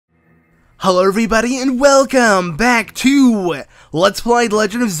Hello everybody and welcome back to Let's Play The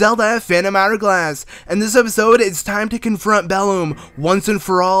Legend of Zelda Phantom Hourglass. In this episode, it's time to confront Bellum once and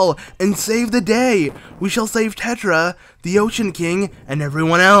for all and save the day. We shall save Tetra, the Ocean King, and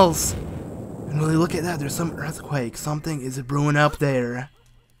everyone else. And really look at that, there's some earthquake. Something is brewing up there.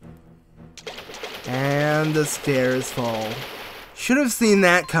 And the stairs fall. Should have seen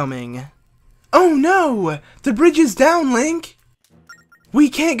that coming. Oh no! The bridge is down, Link! We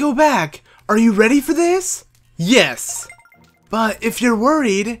can't go back! Are you ready for this? Yes! But if you're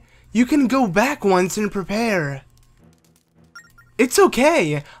worried, you can go back once and prepare. It's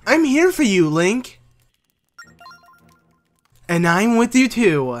okay! I'm here for you, Link! And I'm with you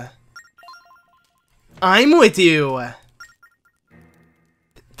too. I'm with you!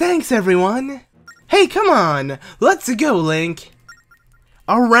 Thanks, everyone! Hey, come on! Let's go, Link!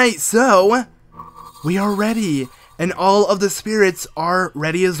 Alright, so we are ready. And all of the spirits are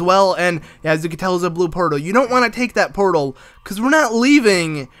ready as well, and as you can tell, is a blue portal. You don't want to take that portal, because we're not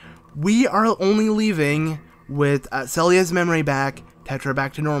leaving. We are only leaving with Celia's memory back, Tetra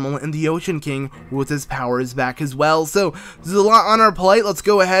back to normal, and the Ocean King with his powers back as well. So, there's a lot on our plate. Let's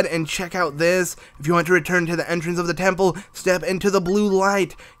go ahead and check out this. If you want to return to the entrance of the temple, step into the blue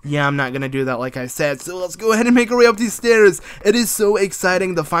light. Yeah, I'm not going to do that like I said, so let's go ahead and make our way up these stairs. It is so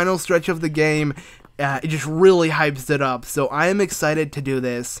exciting, the final stretch of the game. It just really hypes it up, so I am excited to do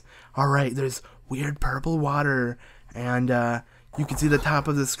this. Alright, there's weird purple water, and you can see the top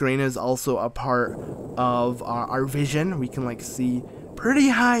of the screen is also a part of our vision. We can like see pretty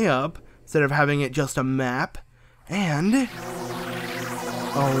high up, instead of having it just a map. And,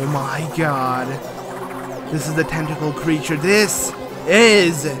 oh my god, this is the tentacle creature. This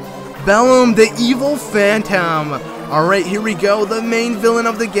is Bellum, the evil phantom. Alright, here we go, the main villain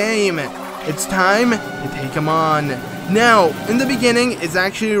of the game. It's time to take him on. Now, in the beginning, it's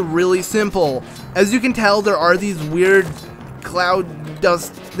actually really simple. As you can tell, there are these weird cloud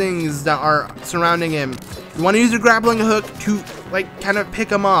dust things that are surrounding him. You want to use your grappling hook to, like, kind of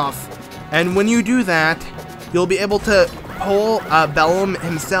pick him off. And when you do that, you'll be able to pull Bellum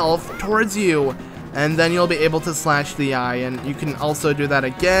himself towards you. And then you'll be able to slash the eye. And you can also do that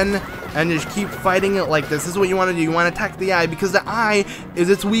again and just keep fighting it like this. This is what you want to do. You want to attack the eye because the eye is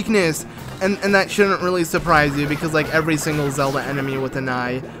its weakness. And that shouldn't really surprise you because like every single Zelda enemy with an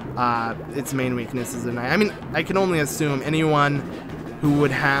eye, its main weakness is an eye. I mean, I can only assume anyone who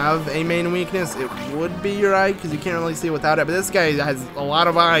would have a main weakness, it would be your eye because you can't really see without it. But this guy has a lot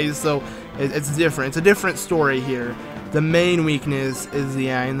of eyes, so it's different. It's a different story here. The main weakness is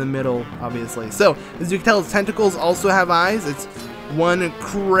the eye in the middle, obviously. So, as you can tell, its tentacles also have eyes. It's one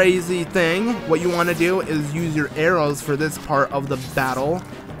crazy thing. What you want to do is use your arrows for this part of the battle.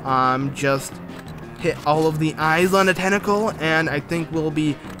 Just hit all of the eyes on a tentacle, and I think we'll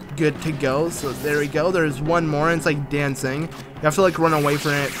be good to go. So there we go. There's one more, and it's like dancing. You have to like run away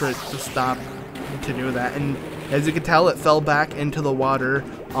from it for it to stop to do that. And as you can tell, it fell back into the water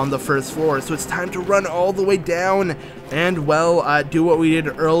on the first floor. So it's time to run all the way down and, well, do what we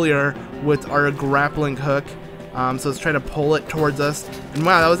did earlier with our grappling hook. So let's try to pull it towards us. And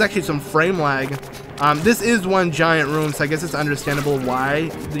wow, that was actually some frame lag. This is one giant room, so I guess it's understandable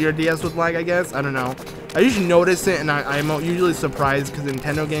why your DS would lag, I guess. I don't know. I usually notice it, and I'm usually surprised because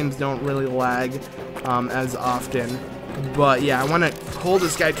Nintendo games don't really lag as often. But yeah, I want to hold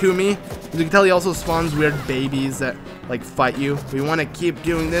this guy to me. As you can tell, he also spawns weird babies that like fight you. We want to keep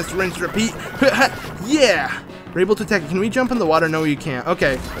doing this, rinse, repeat. Yeah! We're able to attack it. Can we jump in the water? No, you can't.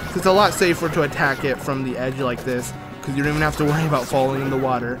 Okay, so it's a lot safer to attack it from the edge like this because you don't even have to worry about falling in the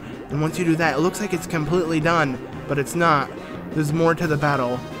water. And once you do that, it looks like it's completely done, but it's not. There's more to the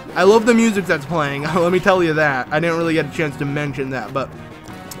battle. I love the music that's playing. Let me tell you that. I didn't really get a chance to mention that, but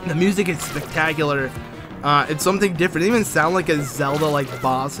the music is spectacular. It's something different. It doesn't even sound like a Zelda like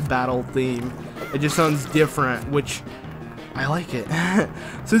boss battle theme. It just sounds different, which I like it.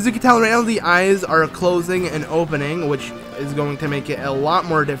 So as you can tell right now, the eyes are closing and opening, which is going to make it a lot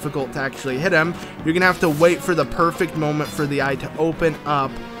more difficult to actually hit him. You're gonna have to wait for the perfect moment for the eye to open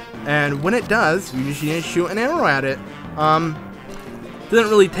up, and when it does, you just need to shoot an arrow at it. Doesn't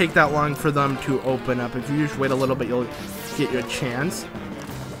really take that long for them to open up. If you just wait a little bit, you'll get your chance.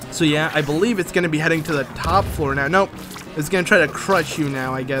 So yeah, I believe it's going to be heading to the top floor now. Nope, it's going to try to crush you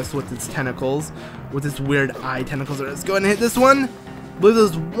now, I guess, with its tentacles. With its weird eye tentacles. Let's go ahead and hit this one. I believe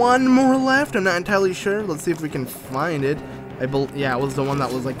there's one more left. I'm not entirely sure. Let's see if we can find it. Yeah, it was the one that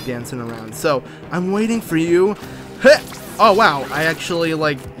was like dancing around. So, I'm waiting for you. Oh wow, I actually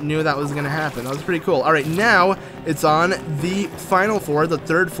like knew that was going to happen. That was pretty cool. Alright, now it's on the final floor, the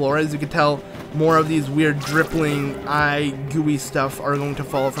third floor. As you can tell, more of these weird drippling eye gooey stuff are going to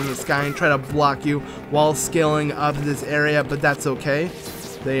fall from the sky and try to block you while scaling up this area, but that's okay.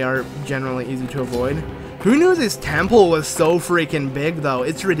 They are generally easy to avoid. Who knew this temple was so freaking big though?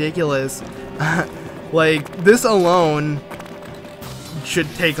 It's ridiculous. Like, this alone should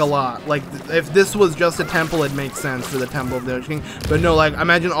take a lot. Like, if this was just a temple, it makes sense for the Temple of the Ocean King. But no, like,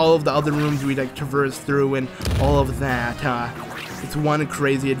 imagine all of the other rooms we'd like traverse through and all of that. It's one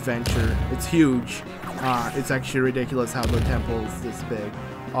crazy adventure. It's huge. It's actually ridiculous how the temple's this big.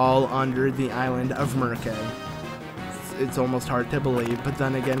 All under the island of Murke. It's almost hard to believe, but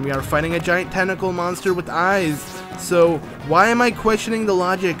then again, we are fighting a giant tentacle monster with eyes. So why am I questioning the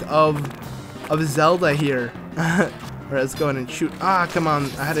logic of Zelda here? Alright, let's go ahead and shoot. Ah, come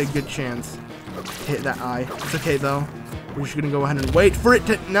on, I had a good chance to hit that eye. It's okay though. We're just gonna go ahead and wait for it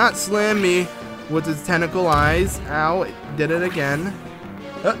to not slam me with its tentacle eyes. Ow, it did it again.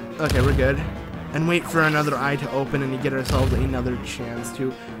 Oh, okay, we're good. And wait for another eye to open and you get ourselves another chance to,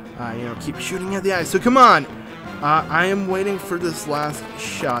 you know, keep shooting at the eye. So come on. I am waiting for this last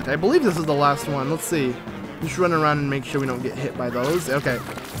shot. I believe this is the last one. Let's see. Just run around and make sure we don't get hit by those. Okay.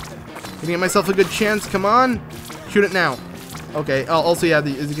 Gonna get myself a good chance. Come on. Shoot it now. Okay. Also, yeah,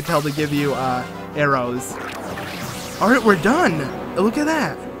 as you can tell, they give you arrows. Alright, we're done. Look at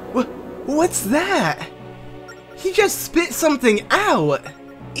that. What's that? He just spit something out.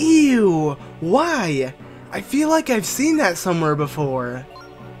 Ew. Why? I feel like I've seen that somewhere before.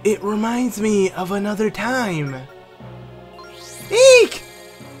 It reminds me of another time. Eek!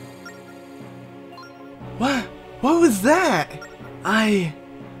 What was that? I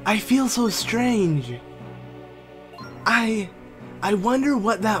feel so strange. I wonder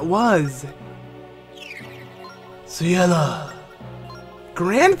what that was. Ciela.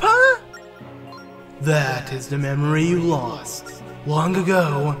 Grandpa? That is the memory you lost. Long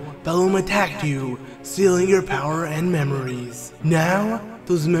ago, Bellum attacked you, stealing your power and memories. Now,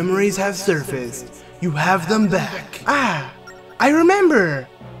 those memories have surfaced. You have them back. Ah! I remember!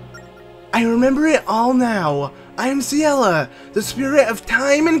 I remember it all now. I am Ciela, the spirit of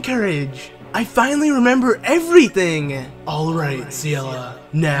time and courage. I finally remember everything! Alright, Ciela.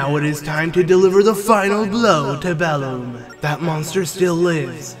 Now it is time to deliver the final blow to Bellum. That monster still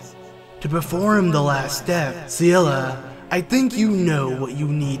lives. To perform the last step, Ciela, I think you know what you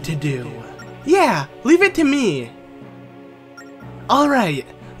need to do. Yeah, leave it to me. Alright,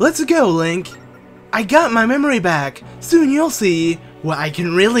 let's go, Link. I got my memory back. Soon you'll see what I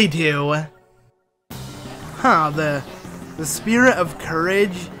can really do. Huh, the spirit of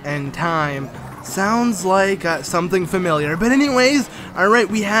courage and time sounds like something familiar. But anyways, alright,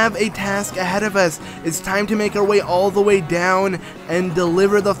 we have a task ahead of us. It's time to make our way all the way down and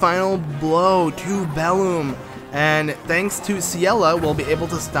deliver the final blow to Bellum. And thanks to Ciela, we'll be able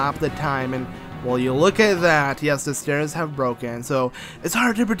to stop the time. And well, you look at that, yes, the stairs have broken, so it's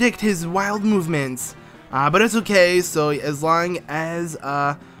hard to predict his wild movements. But it's okay, so as long as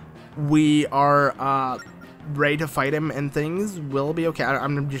we are ready to fight him and things, we'll be okay.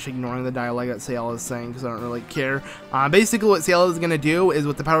 I'm just ignoring the dialogue that Ciela is saying because I don't really care. Basically what Ciela is going to do is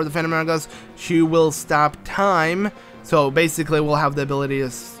with the power of the Phantom Hourglass, she will stop time. So basically we'll have the ability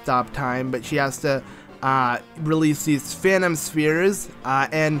to stop time, but she has to release these Phantom Spheres,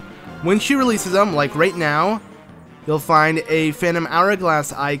 and when she releases them, like right now, you'll find a Phantom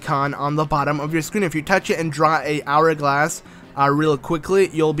Hourglass icon on the bottom of your screen. If you touch it and draw a hourglass real quickly,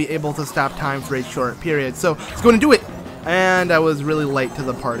 you'll be able to stop time for a short period. So let's go and do it. And I was really late to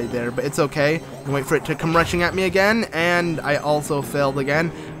the party there, but it's okay. I'll wait for it to come rushing at me again, and I also failed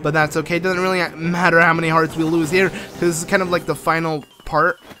again, but that's okay. It doesn't really matter how many hearts we lose here, because this is kind of like the final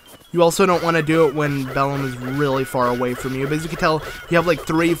part. You also don't want to do it when Bellum is really far away from you, but as you can tell, you have like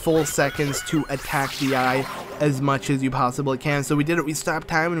 3 full seconds to attack the eye as much as you possibly can. So we did it, we stopped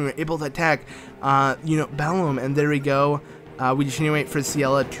time, and we were able to attack, you know, Bellum, and there we go. We just need to wait for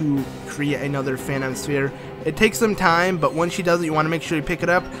Ciela to create another Phantom Sphere. It takes some time, but once she does it, you want to make sure you pick it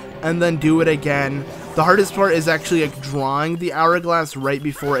up, and then do it again. The hardest part is actually like drawing the hourglass right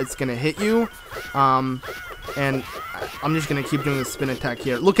before it's going to hit you. And I'm just going to keep doing the spin attack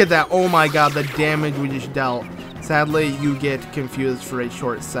here. Look at that. Oh my god, the damage we just dealt. Sadly, you get confused for a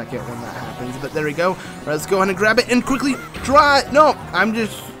short second when that happens. But there we go. Right, let's go ahead and grab it and quickly draw it. No, I'm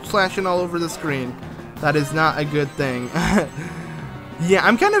just slashing all over the screen. That is not a good thing. Yeah,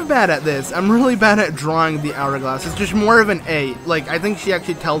 I'm kind of bad at this. I'm really bad at drawing the hourglass. It's just more of an 8. Like, I think she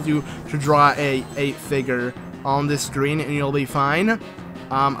actually tells you to draw a 8 figure on this screen and you'll be fine.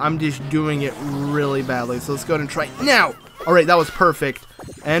 I'm just doing it really badly, so let's go ahead and try now. Alright, that was perfect.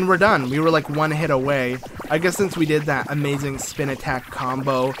 And we're done. We were like one hit away. I guess since we did that amazing spin attack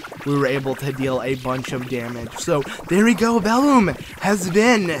combo, we were able to deal a bunch of damage. So there we go. Bellum has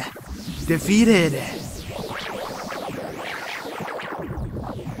been defeated.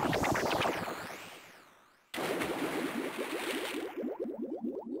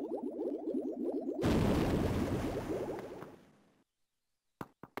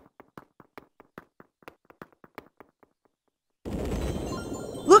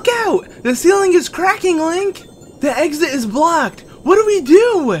 Look out! The ceiling is cracking, Link! The exit is blocked! What do we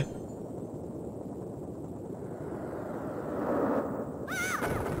do?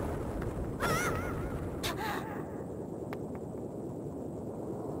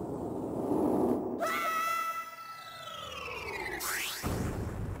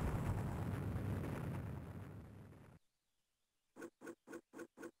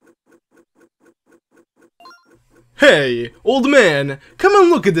 Hey, old man, come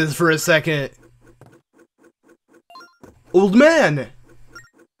and look at this for a second. Old man!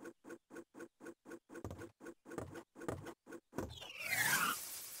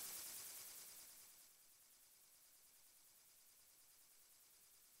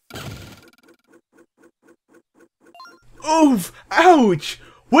 Oof! Ouch!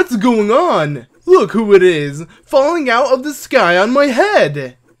 What's going on? Look who it is, falling out of the sky on my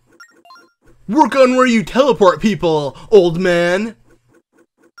head! Work on where you teleport people, old man!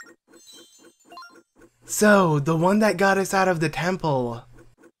 So, the one that got us out of the temple.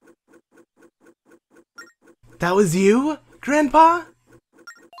 That was you, Grandpa?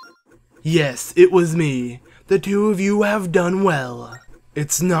 Yes, it was me. The two of you have done well.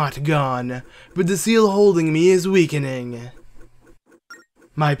 It's not gone, but the seal holding me is weakening.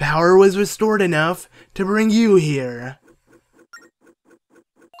 My power was restored enough to bring you here.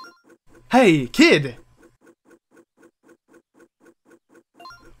 Hey, kid!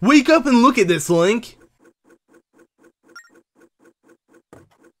 Wake up and look at this, Link!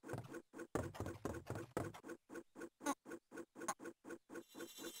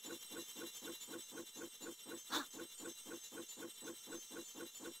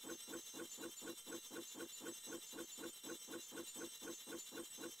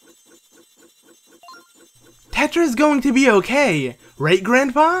 Tetra's going to be okay, right,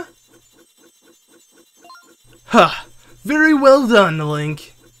 Grandpa? Huh, very well done,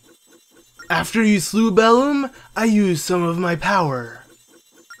 Link. After you slew Bellum, I used some of my power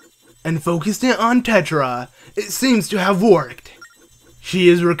and focused it on Tetra. It seems to have worked. She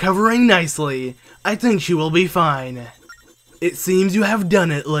is recovering nicely. I think she will be fine. It seems you have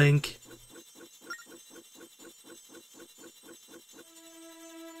done it, Link.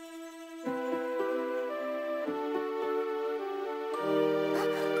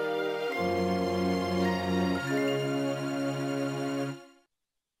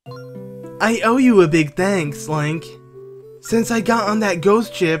 I owe you a big thanks, Link. Since I got on that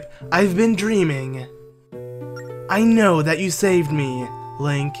ghost ship, I've been dreaming. I know that you saved me,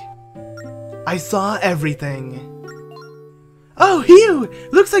 Link. I saw everything. Oh, Hugh!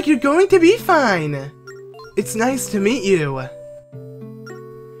 Looks like you're going to be fine! It's nice to meet you.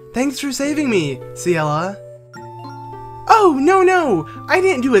 Thanks for saving me, Ciela. Oh, no! I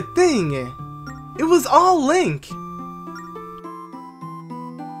didn't do a thing! It was all Link!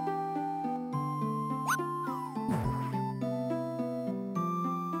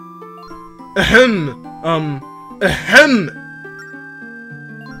 Ahem!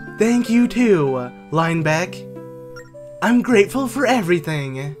 Thank you too, Linebeck. I'm grateful for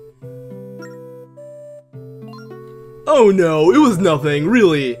everything. Oh no, it was nothing,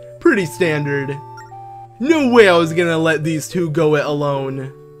 really. Pretty standard. No way I was gonna let these two go it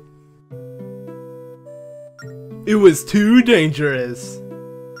alone. It was too dangerous.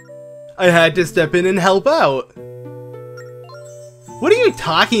 I had to step in and help out. What are you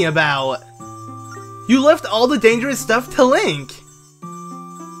talking about? You left all the dangerous stuff to Link!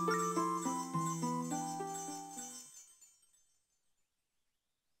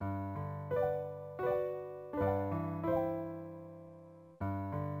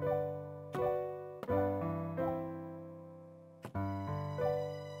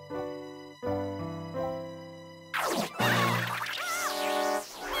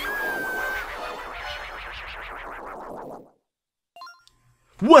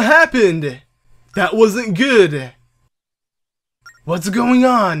 What happened? That wasn't good. What's going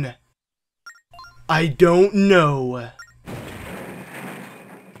on? I don't know.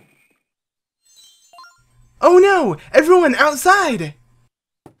 Oh no! Everyone outside!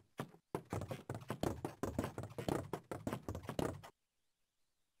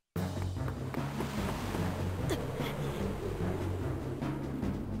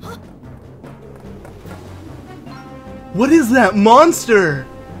 What is that monster?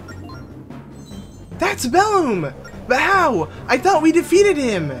 That's Bellum! But how? I thought we defeated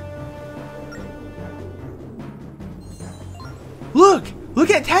him! Look! Look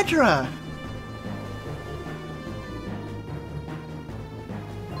at Tetra!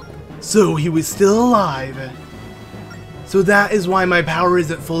 So he was still alive. So that is why my power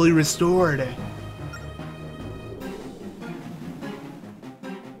isn't fully restored.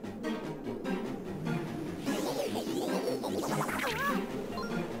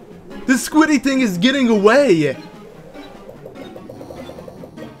 The squiddy thing is getting away!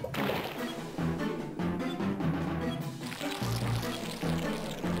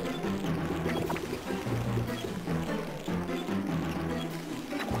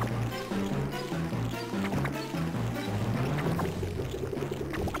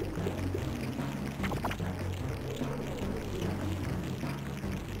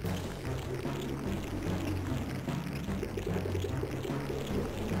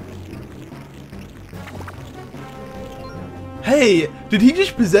 Hey, did he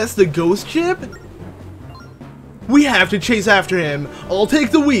just possess the ghost ship? We have to chase after him. I'll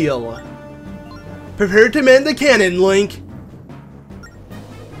take the wheel. Prepare to man the cannon, Link.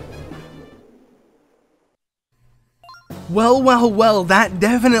 Well, well, well, that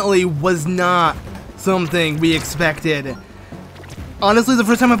definitely was not something we expected. Honestly, the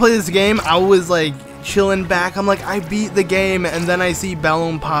first time I played this game, I was like chilling back. I'm like, I beat the game, and then I see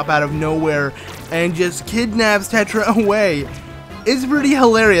Bellum pop out of nowhere and just kidnaps Tetra away. It's pretty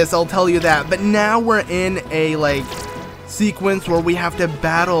hilarious, I'll tell you that. But now we're in a like sequence where we have to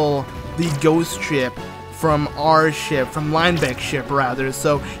battle the ghost ship from our ship, from Linebeck's ship rather.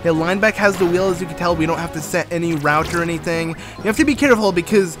 So yeah, Linebeck has the wheel, as you can tell. We don't have to set any route or anything. You have to be careful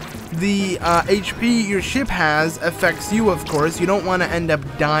because the HP your ship has affects you, of course. You don't want to end up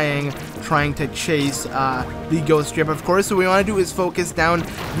dying trying to chase the ghost ship, of course. So what we want to do is focus down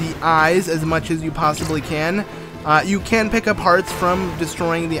the eyes as much as you possibly can. You can pick up hearts from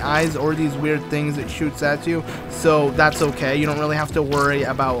destroying the eyes or these weird things it shoots at you, so that's okay. You don't really have to worry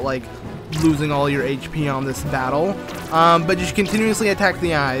about like losing all your HP on this battle, but just continuously attack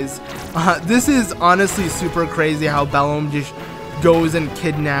the eyes. This is honestly super crazy how Bellum just goes and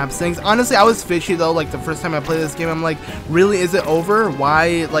kidnaps things. Honestly, I was fishy though, like the first time I played this game. I'm like, really, is it over?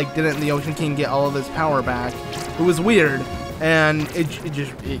 Why like didn't the Ocean King get all of his power back? It was weird. And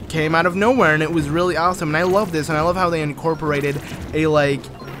it came out of nowhere, and it was really awesome. And I love this, and I love how they incorporated a like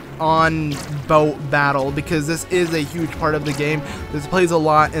on boat battle, because this is a huge part of the game. This plays a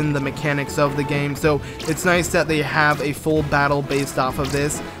lot in the mechanics of the game, so it's nice that they have a full battle based off of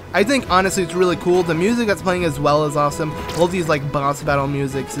this. I think honestly it's really cool. The music that's playing as well is awesome. All these like boss battle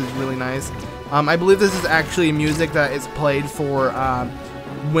musics is really nice. I believe this is actually music that is played for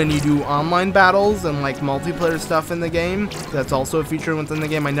when you do online battles and like multiplayer stuff in the game. That's also a feature within the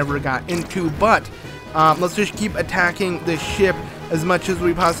game I never got into, but let's just keep attacking the ship as much as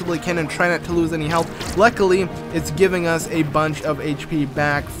we possibly can and try not to lose any health. Luckily, it's giving us a bunch of HP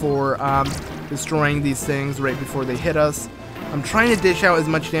back for destroying these things right before they hit us. I'm trying to dish out as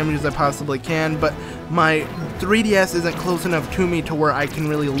much damage as I possibly can, but my 3DS isn't close enough to me to where I can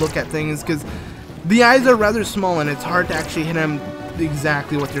really look at things, because the eyes are rather small and it's hard to actually hit them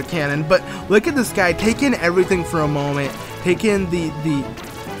exactly with your cannon. But look at this guy, take in everything for a moment, take in the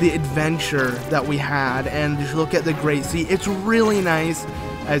adventure that we had, and just look at the Great Sea. It's really nice.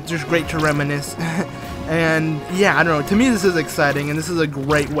 It's just great to reminisce. And yeah, I don't know, to me this is exciting, and this is a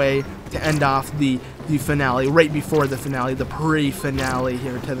great way to end off the finale, right before the finale, the pre-finale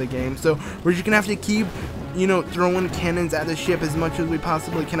here to the game. So we're just gonna have to keep, you know, throwing cannons at the ship as much as we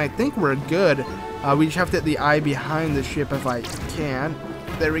possibly can. I think we're good. We just have to hit the eye behind the ship if I can.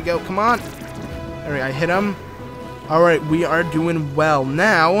 There we go, come on. Alright, I hit him. Alright, we are doing well.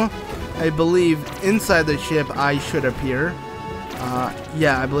 Now, I believe inside the ship I should appear.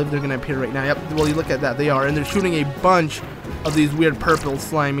 Yeah, I believe they're gonna appear right now. Yep, well, you look at that, they are. And they're shooting a bunch of these weird purple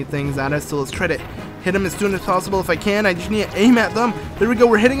slimy things at us. So let's try to hit them as soon as possible if I can. I just need to aim at them. There we go,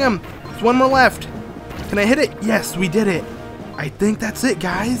 we're hitting them. There's one more left. Can I hit it? Yes, we did it. I think that's it,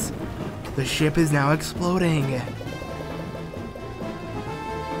 guys. The ship is now exploding.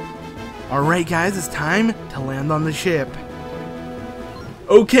 Alright guys, it's time to land on the ship.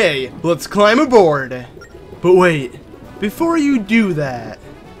 Okay, let's climb aboard. But wait, before you do that,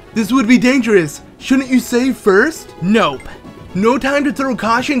 this would be dangerous. Shouldn't you save first? Nope. No time to throw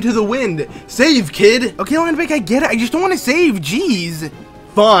caution to the wind. Save, kid. Okay, Linebeck, I get it. I just don't want to save. Jeez.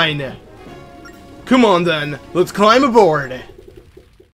 Fine. Come on then, let's climb aboard.